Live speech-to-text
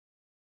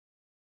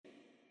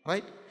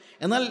Right.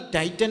 എന്നാൽ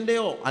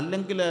ടൈറ്റൻ്റെയോ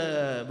അല്ലെങ്കിൽ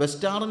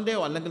വെസ്റ്റാറിൻ്റെയോ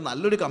അല്ലെങ്കിൽ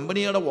നല്ലൊരു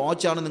കമ്പനിയുടെ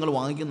വാച്ചാണ് നിങ്ങൾ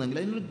വാങ്ങിക്കുന്നതെങ്കിൽ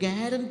അതിനൊരു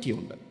ഗ്യാരൻറ്റി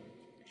ഉണ്ട്.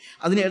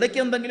 അതിനിടയ്ക്ക്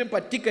എന്തെങ്കിലും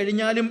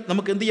പറ്റിക്കഴിഞ്ഞാലും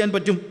നമുക്ക് എന്ത് ചെയ്യാൻ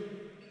പറ്റും?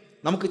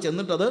 നമുക്ക്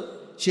ചെന്നിട്ടത്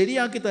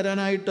ശരിയാക്കി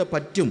തരാനായിട്ട്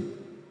പറ്റും.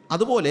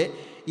 അതുപോലെ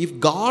if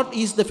God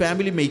is the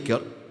family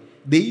maker,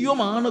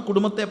 ദൈവമാണ്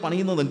കുടുംബത്തെ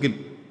പണിയുന്നതെങ്കിൽ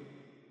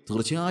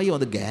തീർച്ചയായും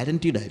അത്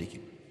ഗ്യാരൻറ്റീഡ്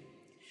ആയിരിക്കും.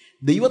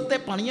 ദൈവത്തെ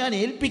പണിയാൻ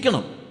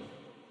ഏൽപ്പിക്കണം.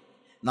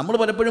 നമ്മൾ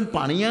പലപ്പോഴും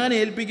പണിയാൻ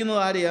ഏൽപ്പിക്കുന്നത്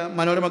ആരെയാ?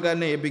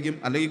 മനോരമക്കാരനെ ഏൽപ്പിക്കും,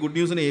 അല്ലെങ്കിൽ ഗുഡ്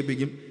ന്യൂസിനെ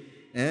ഏൽപ്പിക്കും.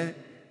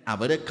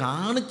 അവരെ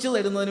കാണിച്ചു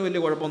തരുന്നതിന് വലിയ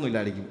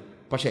കുഴപ്പമൊന്നുമില്ലായിരിക്കും,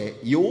 പക്ഷേ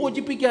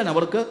യോജിപ്പിക്കാൻ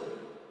അവർക്ക്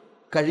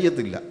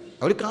കഴിയത്തില്ല.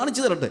 അവർ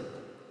കാണിച്ചു തരട്ടെ,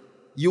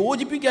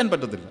 യോജിപ്പിക്കാൻ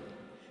പറ്റത്തില്ല.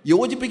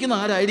 യോജിപ്പിക്കുന്ന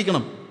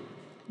ആരായിരിക്കണം?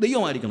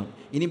 ദൈവമായിരിക്കണം.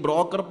 ഇനി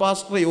ബ്രോക്കർ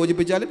പാസ്റ്ററെ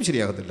യോജിപ്പിച്ചാലും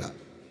ശരിയാകത്തില്ല.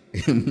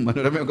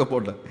 മനോരമയൊക്കെ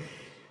പോട്ടെ,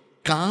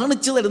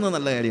 കാണിച്ചു തരുന്നത്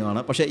നല്ല കാര്യമാണ്,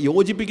 പക്ഷേ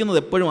യോജിപ്പിക്കുന്നത്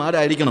എപ്പോഴും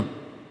ആരായിരിക്കണം?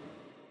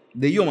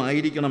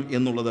 ദൈവമായിരിക്കണം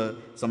എന്നുള്ളത്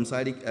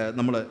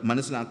നമ്മൾ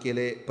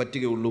മനസ്സിലാക്കിയാലേ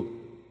പറ്റുകയുള്ളൂ.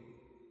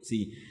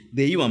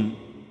 ദൈവം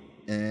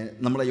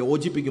നമ്മളെ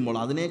യോജിപ്പിക്കുമ്പോൾ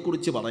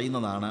അതിനെക്കുറിച്ച്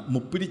പറയുന്നതാണ്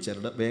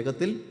മുപ്പിരിച്ചരട്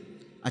വേഗത്തിൽ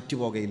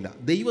അറ്റുപോകയില്ല.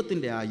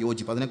 ദൈവത്തിൻ്റെ ആ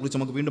യോജിപ്പ്, അതിനെക്കുറിച്ച്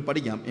നമുക്ക് വീണ്ടും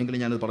പഠിക്കാം, എങ്കിലും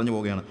ഞാനത് പറഞ്ഞു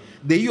പോവുകയാണ്.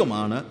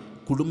 ദൈവമാണ്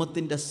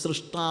കുടുംബത്തിൻ്റെ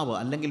സൃഷ്ടാവ്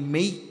അല്ലെങ്കിൽ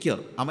മെയ്ക്കർ.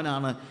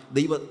 അവനാണ്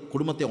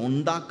കുടുംബത്തെ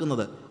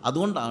ഉണ്ടാക്കുന്നത്.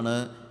 അതുകൊണ്ടാണ്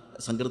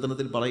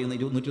സങ്കീർത്തനത്തിൽ പറയുന്ന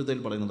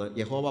 120 പറയുന്നത്,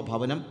 യഹോവ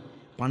ഭവനം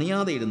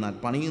പണിയാതെ ഇരുന്നാൽ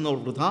പണിയുന്നവർ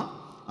വൃഥാ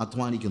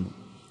അധ്വാനിക്കുന്നു.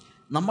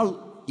 നമ്മൾ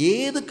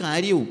ഏത്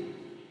കാര്യവും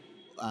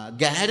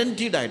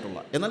ഗ്യാരൻറ്റീഡ് ആയിട്ടുള്ള,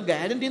 എന്നാൽ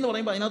ഗ്യാരൻറ്റി എന്ന്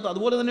പറയുമ്പോൾ അതിനകത്ത്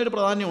അതുപോലെ തന്നെ ഒരു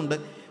പ്രാധാന്യമുണ്ട്.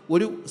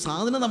 ഒരു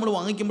സാധനം നമ്മൾ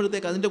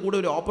വാങ്ങിക്കുമ്പോഴത്തേക്ക് അതിൻ്റെ കൂടെ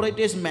ഒരു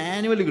ഓപ്പറേറ്റേഴ്സ്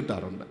മാനുവൽ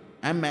കിട്ടാറുണ്ട്.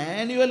 ആ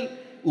മാനുവൽ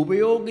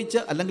ഉപയോഗിച്ച്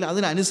അല്ലെങ്കിൽ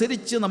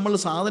അതിനനുസരിച്ച് നമ്മൾ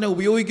സാധനം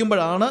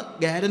ഉപയോഗിക്കുമ്പോഴാണ്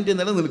ഗ്യാരൻറ്റി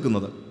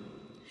നിലനിൽക്കുന്നത്.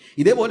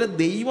 ഇതേപോലെ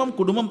ദൈവം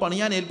കുടുംബം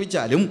പണിയാൻ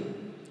ഏൽപ്പിച്ചാലും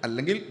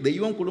അല്ലെങ്കിൽ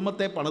ദൈവം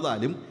കുടുംബത്തെ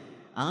പണിതാലും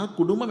ആ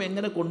കുടുംബം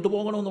എങ്ങനെ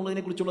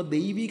കൊണ്ടുപോകണമെന്നുള്ളതിനെക്കുറിച്ചുള്ള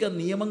ദൈവിക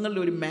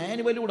നിയമങ്ങളുടെ ഒരു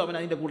മാനുവലൂടെ അവൻ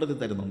അതിൻ്റെ കൂട്ടത്തിൽ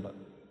തരുന്നുണ്ട്.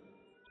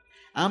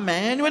 ആ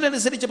മാനുവൽ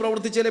അനുസരിച്ച്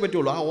പ്രവർത്തിച്ചാലേ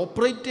പറ്റുള്ളൂ. ആ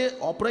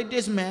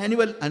ഓപ്പറേറ്റേഴ്സ്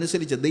മാനുവൽ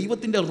അനുസരിച്ച്,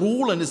 ദൈവത്തിൻ്റെ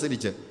റൂൾ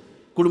അനുസരിച്ച്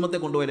കുടുംബത്തെ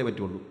കൊണ്ടുപോയാലേ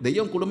പറ്റുള്ളൂ.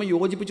 ദൈവം കുടുംബം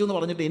യോജിപ്പിച്ചു എന്ന്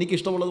പറഞ്ഞിട്ട് എനിക്ക്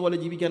ഇഷ്ടമുള്ളതുപോലെ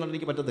ജീവിക്കാനായിട്ട്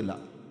എനിക്ക് പറ്റത്തില്ല.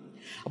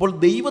 അപ്പോൾ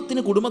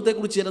ദൈവത്തിന്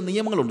കുടുംബത്തെക്കുറിച്ച് ചില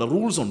നിയമങ്ങളുണ്ട്,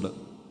 റൂൾസ് ഉണ്ട്.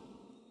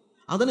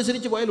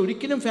 അതനുസരിച്ച് പോയാൽ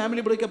ഒരിക്കലും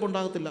ഫാമിലി ബ്രേക്കപ്പ്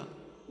ഉണ്ടാകത്തില്ല.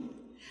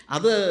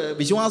 അത്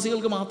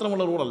വിശ്വാസികൾക്ക്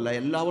മാത്രമുള്ള റൂളല്ല,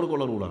 എല്ലാവർക്കും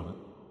ഉള്ള റൂളാണ്.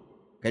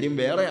 കാര്യം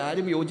വേറെ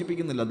ആരും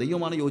യോജിപ്പിക്കുന്നില്ല,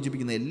 ദൈവമാണ്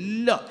യോജിപ്പിക്കുന്നത്.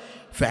 എല്ലാ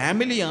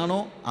ഫാമിലിയാണോ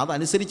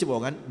അതനുസരിച്ച്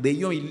പോകാൻ.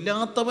 ദൈവം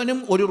ഇല്ലാത്തവനും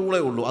ഒരു റൂളേ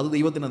ഉള്ളൂ, അത്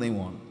ദൈവത്തിൻ്റെ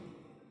നിയമമാണ്.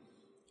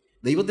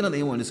 ദൈവത്തിൻ്റെ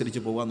നിയമം അനുസരിച്ച്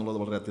പോകുക എന്നുള്ളത്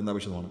വളരെ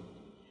അത്യന്താപേക്ഷിതമാണ്.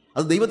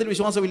 അത് ദൈവത്തിൽ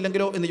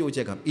വിശ്വാസമില്ലെങ്കിലോ എന്ന്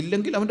ചോദിച്ചേക്കാം.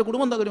 ഇല്ലെങ്കിൽ അവൻ്റെ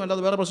കുടുംബം തകരും,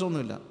 അല്ലാതെ വേറെ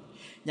പ്രശ്നമൊന്നുമില്ല.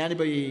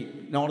 ഞാനിപ്പോൾ ഈ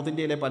നോർത്ത്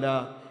ഇന്ത്യയിലെ പല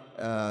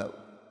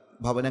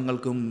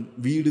ഭവനങ്ങൾക്കും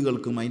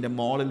വീടുകൾക്കും അതിൻ്റെ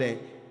മോളിലെ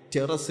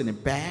ടെറസിന്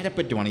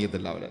പാരപ്പറ്റ്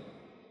പണിയത്തില്ല അവർ.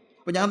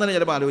 അപ്പോൾ ഞാൻ തന്നെ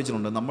ചിലപ്പോൾ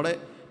ആലോചിച്ചിട്ടുണ്ട്, നമ്മുടെ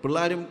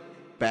പിള്ളേരും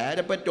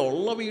പാരപ്പറ്റ്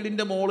ഉള്ള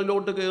വീടിൻ്റെ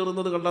മുകളിലോട്ട്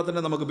കയറുന്നത് കണ്ടാൽ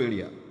തന്നെ നമുക്ക്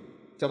പേടിയാണ്,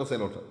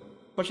 ടെറസിലോട്ട്.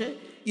 പക്ഷേ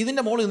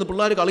ഇതിൻ്റെ മുകളിൽ നിന്ന്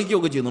പിള്ളേർ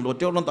കളിക്കുകയൊക്കെ ചെയ്യുന്നുണ്ട്.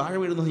 ഒറ്റയൊരെണ്ണം താഴെ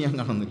വീഴുന്നത് ഞാൻ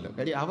കാണുന്നില്ല.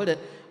 കാര്യം അത്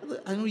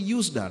അതിനോട്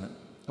യൂസ്ഡാണ്.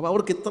 അപ്പോൾ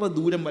അവർക്ക് ഇത്ര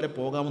ദൂരം വരെ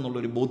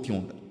പോകാമെന്നുള്ളൊരു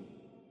ബോധ്യമുണ്ട്.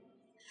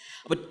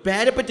 അപ്പോൾ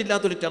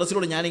പാരപ്പറ്റില്ലാത്തൊരു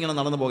ടെറസിലൂടെ ഞാനിങ്ങനെ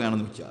നടന്നു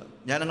പോകുകയാണെന്ന് വെച്ചാൽ,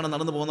 ഞാനങ്ങനെ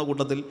നടന്നു പോകുന്ന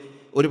കൂട്ടത്തിൽ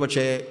ഒരു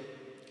പക്ഷേ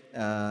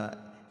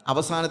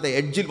അവസാനത്തെ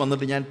എഡ്ജിൽ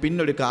വന്നിട്ട് ഞാൻ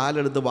പിന്നൊരു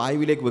കാലെടുത്ത്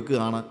വായുവിലേക്ക്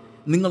വെക്കുകയാണ്.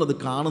 നിങ്ങളത്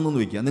കാണുന്നെന്ന്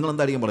വയ്ക്കുക.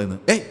 നിങ്ങളെന്തായിരിക്കും പറയുന്നത്?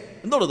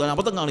 എന്തോടോ താൻ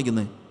അബദ്ധം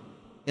കാണിക്കുന്നത്?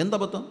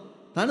 എന്തബദ്ധം?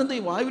 താനെന്താ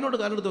ഈ വായുവിലോട്ട്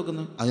കാലെടുത്ത്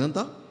വെക്കുന്നത്?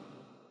 അതിനെന്താ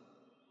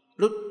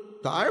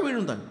താഴെ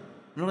വീഴും താൻ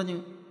എന്നോട്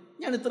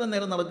ഞാൻ ഇത്രയും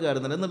നേരം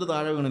നടക്കുകയായിരുന്നല്ലോ, എന്നിട്ട്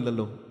താഴെ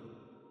വീണില്ലല്ലോ.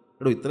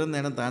 ഇത്രയും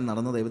നേരം താൻ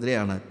നടന്നത്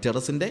എവിടെയാണ്?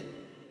 ടെറസിൻ്റെ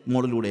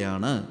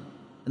മുകളിലൂടെയാണ്.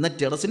 എന്നാൽ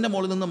ടെറസിൻ്റെ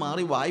മുകളിൽ നിന്ന്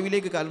മാറി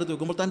വായുവിലേക്ക് കാലെടുത്ത്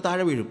വെക്കുമ്പോൾ താൻ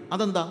താഴെ വീഴും.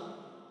 അതെന്താ?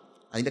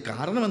 അതിൻ്റെ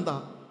കാരണം എന്താ?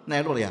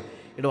 അയാൾ പറയാം,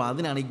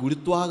 അതിനാണ് ഈ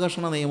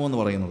ഗുരുത്വാകർഷണ നിയമം എന്ന്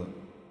പറയുന്നത്.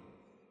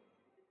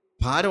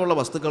 ഭാരമുള്ള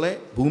വസ്തുക്കളെ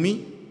ഭൂമി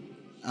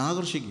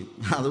ആകർഷിക്കും.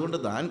 അതുകൊണ്ട്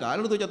താൻ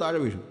കാലെടുത്ത് വെച്ചാൽ താഴെ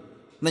വീഴും.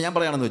 എന്നാൽ ഞാൻ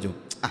പറയുകയാണെന്ന് വെച്ചു,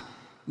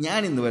 ഞാൻ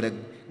ഇന്ന് വരെ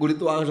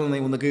ഗുരുത്വാകർഷണ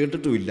നിയമം ഒന്നും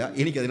കേട്ടിട്ടുമില്ല,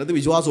 എനിക്കതിനകത്ത്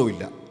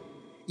വിശ്വാസവുമില്ല.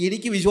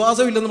 എനിക്ക്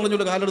വിശ്വാസമില്ലെന്ന്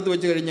പറഞ്ഞുകൊണ്ട് കാലെടുത്ത്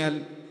വെച്ച് കഴിഞ്ഞാൽ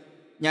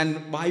ഞാൻ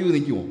വായു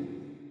നിൽക്കുമോ?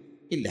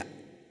 ഇല്ല.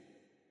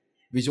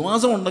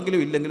 വിശ്വാസം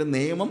ഉണ്ടെങ്കിലും ഇല്ലെങ്കിലും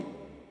നിയമം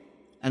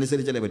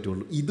അനുസരിച്ചാലേ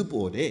പറ്റുള്ളൂ.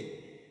 ഇതുപോലെ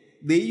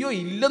ദൈവം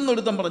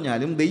ഇല്ലെന്നൊരുത്തം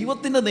പറഞ്ഞാലും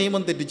ദൈവത്തിൻ്റെ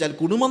നിയമം തെറ്റിച്ചാൽ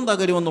കുടുംബം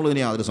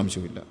തകരുമെന്നുള്ളതിന് യാതൊരു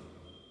സംശയമില്ല.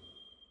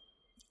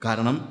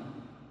 കാരണം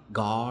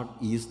God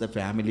is the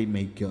family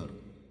maker.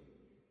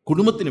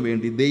 കുടുംബത്തിന്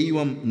വേണ്ടി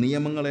ദൈവം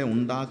നിയമങ്ങളെ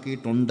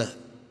ഉണ്ടാക്കിയിട്ടുണ്ട്.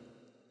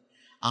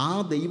 ആ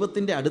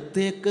ദൈവത്തിൻ്റെ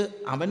അടുത്തേക്ക്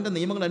അവൻ്റെ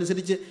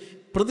നിയമങ്ങളനുസരിച്ച്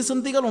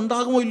പ്രതിസന്ധികൾ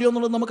ഉണ്ടാകുമോ ഇല്ലയോ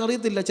എന്നുള്ളത്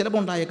നമുക്കറിയത്തില്ല. ചിലപ്പോൾ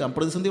ഉണ്ടായേക്കാം.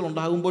 പ്രതിസന്ധികൾ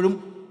ഉണ്ടാകുമ്പോഴും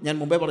ഞാൻ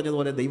മുമ്പേ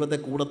പറഞ്ഞതുപോലെ ദൈവത്തെ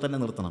കൂടെ തന്നെ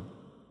നിർത്തണം.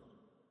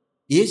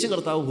 യേശു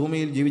കർത്താവ്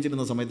ഭൂമിയിൽ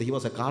ജീവിച്ചിരുന്ന സമയത്ത് ഹി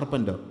വാസ് എ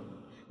കാർപ്പൻ്റർ.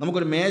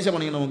 നമുക്കൊരു മേശ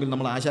പണിയണമെങ്കിൽ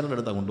നമ്മൾ ആശാരിയുടെ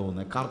അടുത്താണ്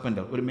കൊണ്ടുപോകുന്നത്.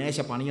 കാർപ്പൻ്റർ ഒരു മേശ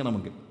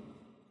പണിയണമെങ്കിൽ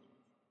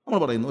നമ്മൾ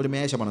പറയുന്നു ഒരു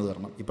മേശ പണിത്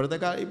തരണം.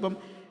 ഇപ്പം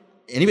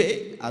എനിവേ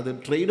അത്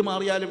ട്രേഡ്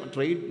മാറിയാലും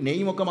ട്രേഡ്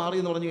നെയിമൊക്കെ മാറി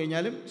എന്ന് പറഞ്ഞു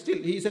കഴിഞ്ഞാലും still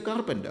he is A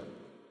carpenter.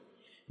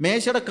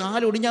 മേശയുടെ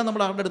കാലൊടിഞ്ഞാൽ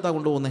നമ്മൾ ആരുടെ അടുത്താണ്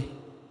കൊണ്ടുപോകുന്നത്?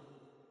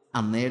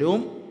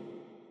 അന്നേരവും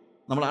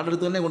നമ്മൾ ആരുടെ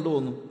അടുത്ത് തന്നെ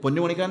കൊണ്ടുപോകുന്നു.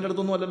 പൊന്നുമണിക്കാരൻ്റെ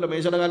അടുത്തൊന്നും അല്ലല്ലോ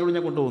മേശയുടെ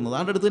കാലൊടിഞ്ഞാൽ കൊണ്ടുപോകുന്നത്.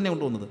 ആരുടെ അടുത്ത് തന്നെ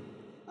കൊണ്ടുപോകുന്നത്?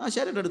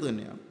 ആശാരിയുടെ അടുത്ത്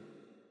തന്നെയാണ്.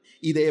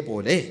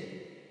 ഇതേപോലെ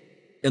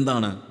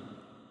എന്താണ്?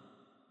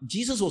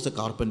 ജീസസ് വാസ് എ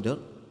കാർപ്പൻ്റർ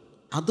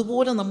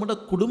അതുപോലെ നമ്മുടെ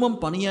കുടുംബം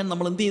പണിയാൻ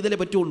നമ്മൾ എന്ത് ചെയ്താലേ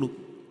പറ്റുള്ളൂ?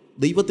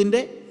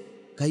 ദൈവത്തിൻ്റെ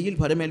കയ്യിൽ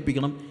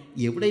ഫലമേൽപ്പിക്കണം.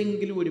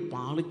 എവിടെയെങ്കിലും ഒരു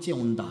പാളിച്ച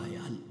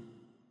ഉണ്ടായാൽ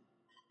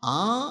ആ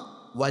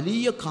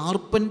വലിയ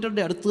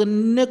കാർപ്പൻ്ററുടെ അടുത്ത്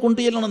തന്നെ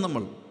കൊണ്ടുചെല്ലണം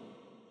നമ്മൾ.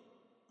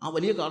 ആ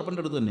വലിയ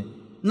കാർപ്പൻ്ററുടെ അടുത്ത് തന്നെ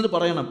എന്നിട്ട്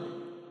പറയണം,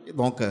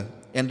 നോക്ക്,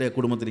 എൻ്റെ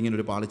കുടുംബത്തിൽ ഇങ്ങനെ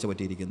ഒരു പാളിച്ച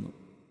പറ്റിയിരിക്കുന്നു.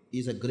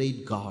 Is A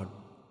great God.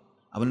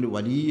 അവനൊരു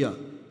വലിയ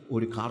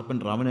ഒരു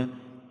കാർപ്പൻ്റർ. അവന്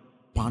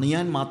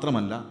പണിയാൻ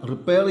മാത്രമല്ല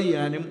റിപ്പയർ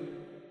ചെയ്യാനും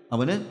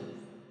അവന്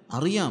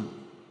അറിയാം.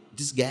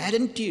 It is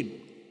guaranteed.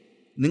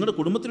 നിങ്ങളുടെ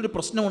കുടുംബത്തിലൊരു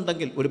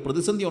പ്രശ്നമുണ്ടെങ്കിൽ, ഒരു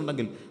പ്രതിസന്ധി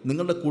ഉണ്ടെങ്കിൽ,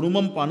 നിങ്ങളുടെ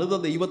കുടുംബം പണിത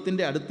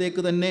ദൈവത്തിൻ്റെ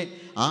അടുത്തേക്ക് തന്നെ,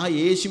 ആ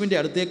യേശുവിൻ്റെ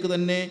അടുത്തേക്ക്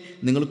തന്നെ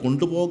നിങ്ങൾ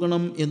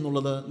കൊണ്ടുപോകണം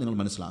എന്നുള്ളത് നിങ്ങൾ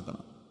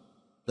മനസ്സിലാക്കണം.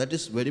 That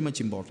is very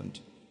much important.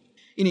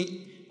 ഇനി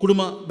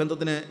കുടുംബ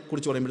ബന്ധത്തിനെ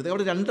കുറിച്ച് പറയുമ്പോഴത്തേക്ക്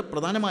അവിടെ രണ്ട്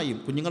പ്രധാനമായും,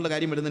 കുഞ്ഞുങ്ങളുടെ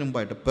കാര്യം വരുന്നതിന്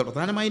മുമ്പായിട്ട്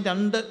പ്രധാനമായും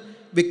രണ്ട്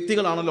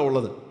വ്യക്തികളാണല്ലോ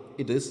ഉള്ളത്.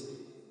 It is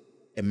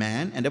a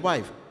man and A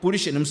wife.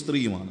 പുരുഷനും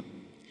സ്ത്രീയുമാണ്.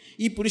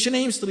 ഈ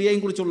പുരുഷനെയും സ്ത്രീയെയും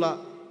കുറിച്ചുള്ള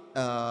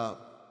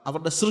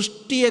അവരുടെ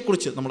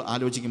സൃഷ്ടിയെക്കുറിച്ച് നമ്മൾ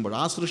ആലോചിക്കുമ്പോൾ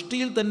ആ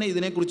സൃഷ്ടിയിൽ തന്നെ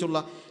ഇതിനെക്കുറിച്ചുള്ള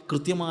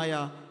കൃത്യമായ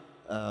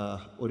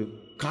ഒരു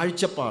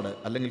കാഴ്ചപ്പാട്,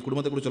 അല്ലെങ്കിൽ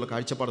കുടുംബത്തെക്കുറിച്ചുള്ള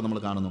കാഴ്ചപ്പാട് നമ്മൾ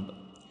കാണുന്നുണ്ട്.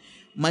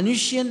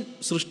 മനുഷ്യൻ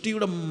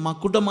സൃഷ്ടിയുടെ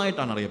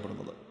മകുടമായിട്ടാണ്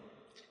അറിയപ്പെടുന്നത്.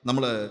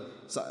 നമ്മൾ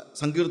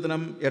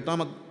സങ്കീർത്തനം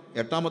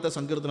എട്ടാമത്തെ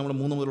സങ്കീർത്തനം നമ്മൾ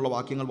 3 മുതലുള്ള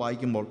വാക്യങ്ങൾ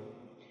വായിക്കുമ്പോൾ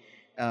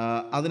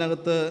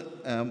അതിനകത്ത്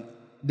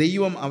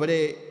ദൈവം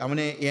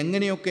അവനെ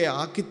എങ്ങനെയൊക്കെ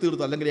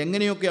ആക്കിത്തീർത്തു, അല്ലെങ്കിൽ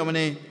എങ്ങനെയൊക്കെ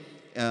അവനെ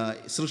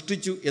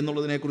സൃഷ്ടിച്ചു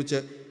എന്നുള്ളതിനെക്കുറിച്ച്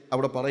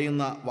അവിടെ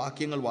പറയുന്ന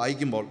വാക്യങ്ങൾ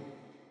വായിക്കുമ്പോൾ,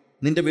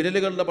 നിൻ്റെ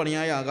വിരലുകളുടെ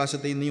പണിയായ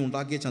ആകാശത്തെയും നീ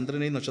ഉണ്ടാക്കിയ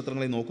ചന്ദ്രനെയും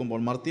നക്ഷത്രങ്ങളെയും നോക്കുമ്പോൾ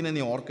മർത്യനെ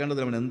നീ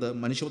ഓർക്കേണ്ടതിന് അവൻ എന്ത്,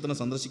 മനുഷ്യപുത്രനെ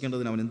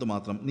സന്ദർശിക്കേണ്ടതിന് അവൻ എന്ത്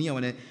മാത്രം. നീ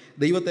അവനെ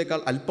ദൈവത്തെക്കാൾ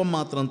അല്പം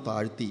മാത്രം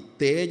താഴ്ത്തി,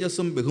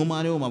 തേജസ്സും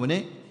ബഹുമാനവും അവനെ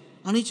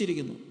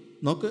അണിയിച്ചിരിക്കുന്നു.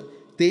 നോക്ക്,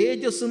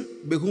 തേജസ്സും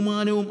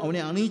ബഹുമാനവും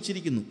അവനെ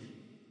അണിയിച്ചിരിക്കുന്നു.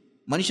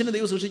 മനുഷ്യനെ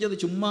ദൈവം സൃഷ്ടിച്ചത്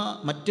ചുമ്മാ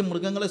മറ്റ്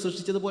മൃഗങ്ങളെ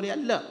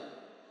സൃഷ്ടിച്ചതുപോലെയല്ല.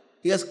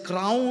 He has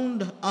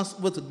crowned us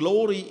with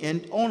glory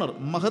and honor.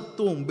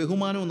 മഹത്വവും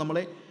ബഹുമാനവും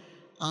നമ്മളെ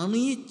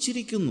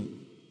അണിയിച്ചിരിക്കുന്നു.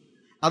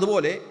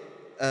 അതുപോലെ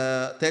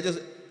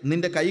തേജസ്,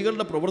 നിൻ്റെ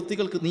കൈകളുടെ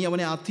പ്രവൃത്തികൾക്ക് നീ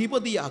അവനെ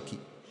അധിപതിയാക്കി,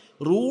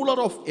 റൂളർ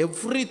ഓഫ്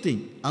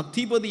എവ്രിതിങ്,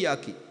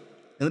 അധിപതിയാക്കി.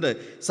 എന്നിട്ട്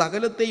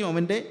സകലത്തെയും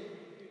അവൻ്റെ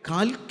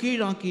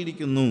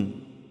കാൽക്കീഴാക്കിയിരിക്കുന്നു,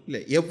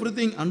 അല്ലേ?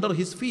 Everything under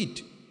his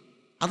feet.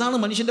 അതാണ്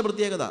മനുഷ്യൻ്റെ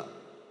പ്രത്യേകത.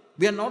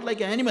 V are not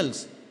like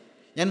animals.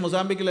 ഞാൻ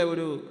മൊസാംബിക്കിലെ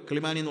ഒരു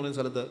കിളിമാനി എന്ന് പറയുന്ന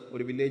സ്ഥലത്ത്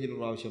ഒരു വില്ലേജിൽ ഒരു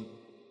പ്രാവശ്യം,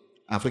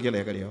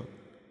 ആഫ്രിക്കയിലേക്ക് അറിയാം,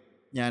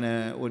 ഞാൻ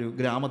ഒരു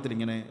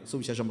ഗ്രാമത്തിലിങ്ങനെ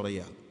സുവിശേഷം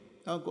പറയുക.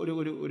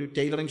 ഒരു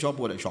ടൈലറിങ് ഷോപ്പ്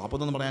പോലെ,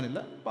 ഷോപ്പൊന്നും പറയാനില്ല,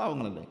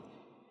 പാവങ്ങളല്ലേ.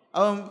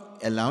 അപ്പം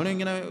എല്ലാവരും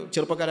ഇങ്ങനെ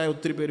ചെറുപ്പക്കാരായ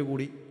ഒത്തിരി പേര്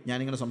കൂടി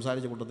ഞാനിങ്ങനെ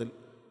സംസാരിച്ച കൂട്ടത്തിൽ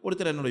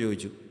ഒരുത്തർ എന്നോട്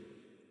ചോദിച്ചു,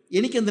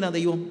 എനിക്കെന്തിനാ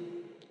ദൈവം?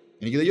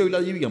 എനിക്ക് ദൈവം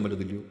ഇല്ലാതെ ജീവിക്കാൻ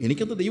പറ്റത്തില്ലയോ?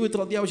 എനിക്കെന്ത് ദൈവം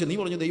ഇത്ര അത്യാവശ്യം? നീ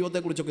പറഞ്ഞു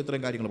ദൈവത്തെക്കുറിച്ചൊക്കെ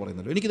ഇത്രയും കാര്യങ്ങൾ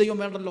പറയുന്നല്ലോ, എനിക്ക് ദൈവം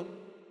വേണ്ടല്ലോ,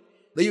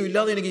 ദൈവം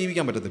ഇല്ലാതെ എനിക്ക്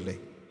ജീവിക്കാൻ പറ്റത്തില്ലേ?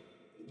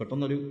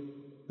 പെട്ടെന്നൊരു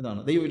ഇതാണ്,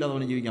 ദൈവം ഇല്ലാതെ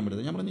അവന് ജീവിക്കാൻ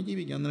പറ്റത്തില്ല. ഞാൻ പറഞ്ഞു,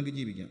 ജീവിക്കാം, നിനക്ക്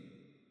ജീവിക്കാം.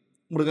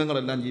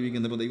 മൃഗങ്ങളെല്ലാം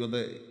ജീവിക്കുന്നത് ഇപ്പോൾ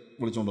ദൈവത്തെ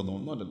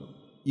വിളിച്ചുകൊണ്ടൊന്നും അല്ലല്ലോ.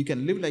 You can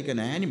live like an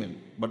animal,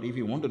 but if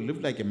you want to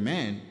live like a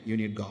man you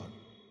need God.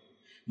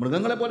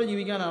 മൃഗങ്ങളെ പോലെ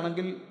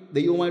ജീവിക്കാനാണെങ്കിൽ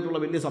ദൈവമായിട്ടുള്ള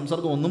വലിയ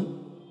സംസർഗമൊന്നും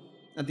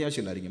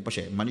അത്യാവശ്യമില്ലായിരിക്കും.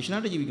 പക്ഷേ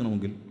മനുഷ്യനായിട്ട്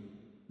ജീവിക്കണമെങ്കിൽ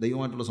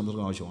ദൈവമായിട്ടുള്ള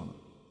സംസർഗം ആവശ്യമാണ്.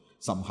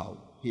 Somehow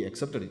he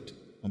accepted it.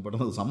 ഞാൻ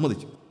പെട്ടെന്ന്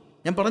സമ്മതിച്ചു.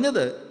 ഞാൻ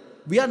പറഞ്ഞത്,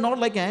 we are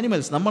not like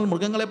animals. നമ്മൾ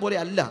മൃഗങ്ങളെ പോലെ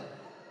അല്ല.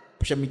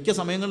 പക്ഷേ മിക്ക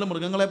സമയങ്ങളിലും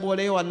മൃഗങ്ങളെ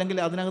പോലെയോ അല്ലെങ്കിൽ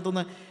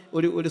അതിനകത്തുനിന്ന്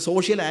ഒരു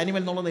സോഷ്യൽ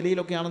ആനിമൽ എന്നുള്ള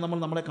നിലയിലൊക്കെയാണ് നമ്മൾ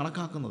നമ്മളെ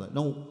കണക്കാക്കുന്നത്.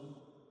 No,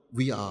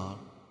 V R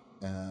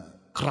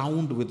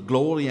ക്രൗൺഡ് with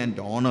glory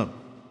and owner.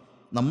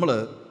 നമ്മൾ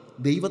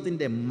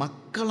ദൈവത്തിൻ്റെ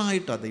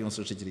മക്കളായിട്ടാണ് ദൈവം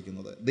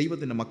സൃഷ്ടിച്ചിരിക്കുന്നത്.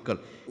 ദൈവത്തിൻ്റെ മക്കൾ.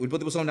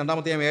 ഉൽപ്പത്തി പുസ്തകം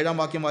 2-ാം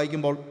വാക്യം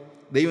വായിക്കുമ്പോൾ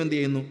ദൈവം എന്ത്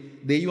ചെയ്യുന്നു?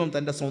 ദൈവം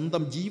തൻ്റെ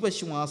സ്വന്തം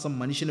ജീവശ്വാസം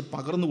മനുഷ്യന്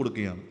പകർന്നു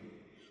കൊടുക്കുകയാണ്.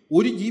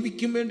 ഒരു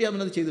ജീവിക്കും വേണ്ടി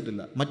അവനത്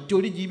ചെയ്തിട്ടില്ല.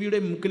 മറ്റൊരു ജീവിയുടെ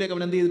മുക്കിലേക്ക്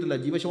അവൻ എന്ത് ചെയ്തിട്ടില്ല?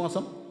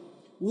 ജീവശ്വാസം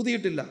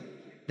ഊതിയിട്ടില്ല.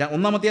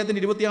 1-ാം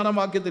അധ്യായത്തിൻ്റെ 26-ാം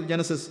വാക്യത്തിൽ,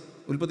 ജനസിസ്,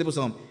 ഉൽപ്പത്തി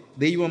പുസ്തകം,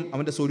 ദൈവം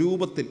അവൻ്റെ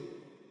സ്വരൂപത്തിൽ,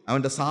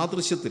 അവൻ്റെ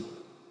സാദൃശ്യത്തിൽ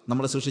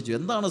നമ്മളെ സൃഷ്ടിച്ചു.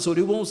 എന്താണ്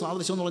സ്വരൂപവും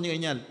സാദൃശ്യം എന്ന് പറഞ്ഞു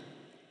കഴിഞ്ഞാൽ,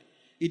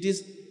 it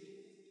is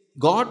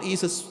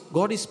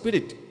God is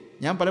spirit.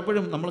 ഞാൻ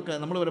പലപ്പോഴും നമ്മൾ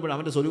പലപ്പോഴും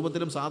അവൻ്റെ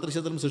സ്വരൂപത്തിലും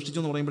സാദൃശ്യത്തിലും സൃഷ്ടിച്ചു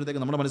എന്ന്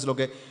പറയുമ്പോഴത്തേക്ക് നമ്മുടെ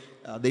മനസ്സിലൊക്കെ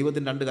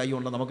ദൈവത്തിന് 2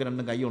 കൈയുണ്ട്, നമുക്ക്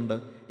 2 കൈയുണ്ട്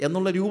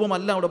എന്നുള്ള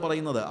രൂപമല്ല അവിടെ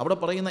പറയുന്നത്. അവിടെ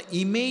പറയുന്ന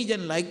ഇമേജ്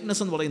ആൻഡ്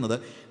ലൈക്ക്നെസ് എന്ന് പറയുന്നത്,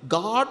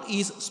 God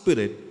is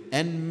spirit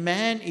and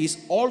man is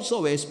also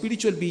A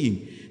spiritual being.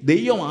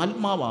 ദൈവം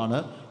ആത്മാവാണ്,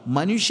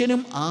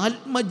 മനുഷ്യനും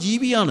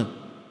ആത്മജീവിയാണ്.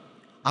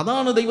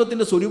 അതാണ്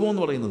ദൈവത്തിൻ്റെ സ്വരൂപം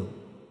എന്ന് പറയുന്നത്,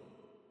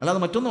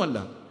 അല്ലാതെ മറ്റൊന്നുമല്ല.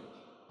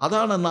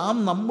 അതാണ് നാം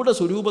നമ്മുടെ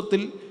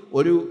സ്വരൂപത്തിൽ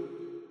ഒരു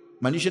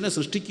മനുഷ്യനെ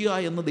സൃഷ്ടിക്കുക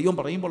എന്ന് ദൈവം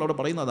പറയുമ്പോൾ അവിടെ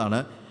പറയുന്നതാണ്,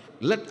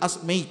 let us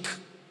make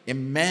a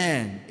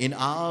man in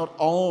our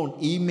on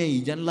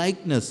image and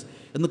likeness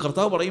എന്ന്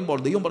കർത്താവ് പറയുമ്പോൾ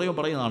ദൈവം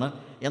പറയുന്നതാണ്,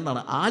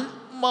 എന്താണ്?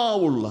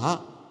 ആത്മാവുള്ള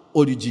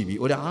ഒരു ജീവി,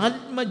 ഒരു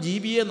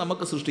ആത്മജീവിയെ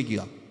നമുക്ക്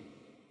സൃഷ്ടിക്കുക.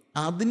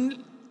 അതിൽ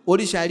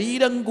ഒരു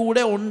ശരീരം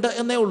കൂടെ ഉണ്ട്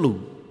എന്നേ ഉള്ളൂ.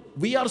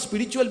 V R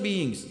spiritual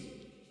beings.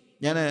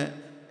 ഞാൻ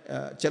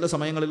ചില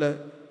സമയങ്ങളിൽ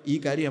ഈ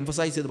കാര്യം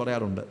എംഫസൈസ് ചെയ്ത്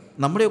പറയാറുണ്ട്.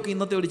 നമ്മുടെയൊക്കെ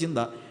ഇന്നത്തെ ഒരു ചിന്ത,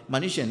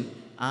 മനുഷ്യൻ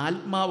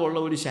ആത്മാവുള്ള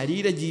ഒരു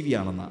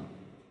ശരീരജീവിയാണെന്നാണ്.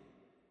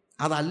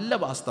 അതല്ല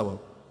വാസ്തവം.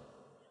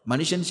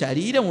 മനുഷ്യൻ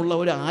ശരീരമുള്ള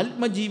ഒരു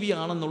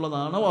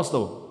ആത്മജീവിയാണെന്നുള്ളതാണ്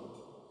വാസ്തവം.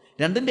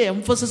 രണ്ടിൻ്റെ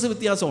എംഫസിസ്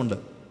വ്യത്യാസമുണ്ട്.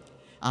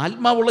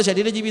 ആത്മാവുള്ള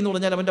ശരീരജീവി എന്ന്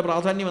പറഞ്ഞാൽ അവൻ്റെ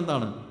പ്രാധാന്യം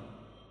എന്താണ്?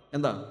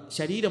 എന്താ?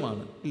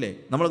 ശരീരമാണ്, ഇല്ലേ?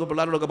 നമ്മളൊക്കെ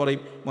പിള്ളേരോടൊക്കെ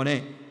പറയും, മോനെ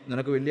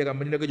നിനക്ക് വലിയ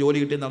കമ്പനിയിലൊക്കെ ജോലി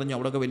കിട്ടിയെന്ന് അറിഞ്ഞു,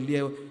 അവിടെയൊക്കെ വലിയ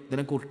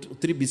നിനക്ക്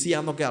ഒത്തിരി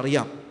ബിസിയാണെന്നൊക്കെ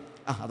അറിയാം.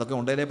 അതൊക്കെ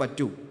ഉണ്ടേലേ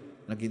പറ്റൂ,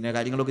 നിനക്ക് ഇന്ന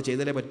കാര്യങ്ങളൊക്കെ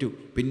ചെയ്താലേ പറ്റൂ.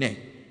 പിന്നെ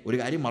ഒരു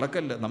കാര്യം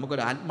മറക്കല്ല,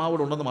 നമുക്കൊരു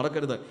ആത്മാവോട് ഉണ്ടെന്ന്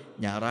മറക്കരുത്.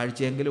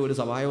 ഞായറാഴ്ചയെങ്കിലും ഒരു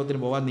സഭായോഗത്തിന്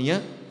പോകാൻ നീ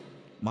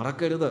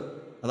മറക്കരുത്.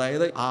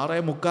 അതായത്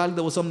 6.25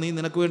 ദിവസം നീ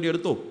നിനക്ക് വേണ്ടി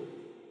എടുത്തോ,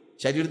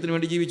 ശരീരത്തിന്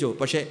വേണ്ടി ജീവിച്ചോ,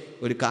 പക്ഷേ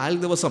ഒരു 1/4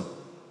 ദിവസം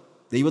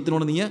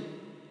ദൈവത്തിനോട് നീ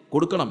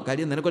കൊടുക്കണം.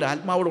 കാര്യം നിനക്കൊരു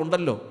ആത്മാവോട്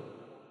ഉണ്ടല്ലോ.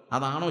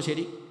 അതാണോ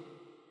ശരി?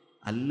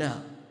 അല്ല.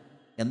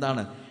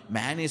 എന്താണ്?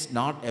 Man is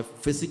not A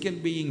physical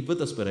being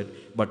with a spirit,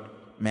 but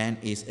man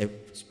is A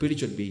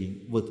spiritual being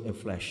with a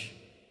flush.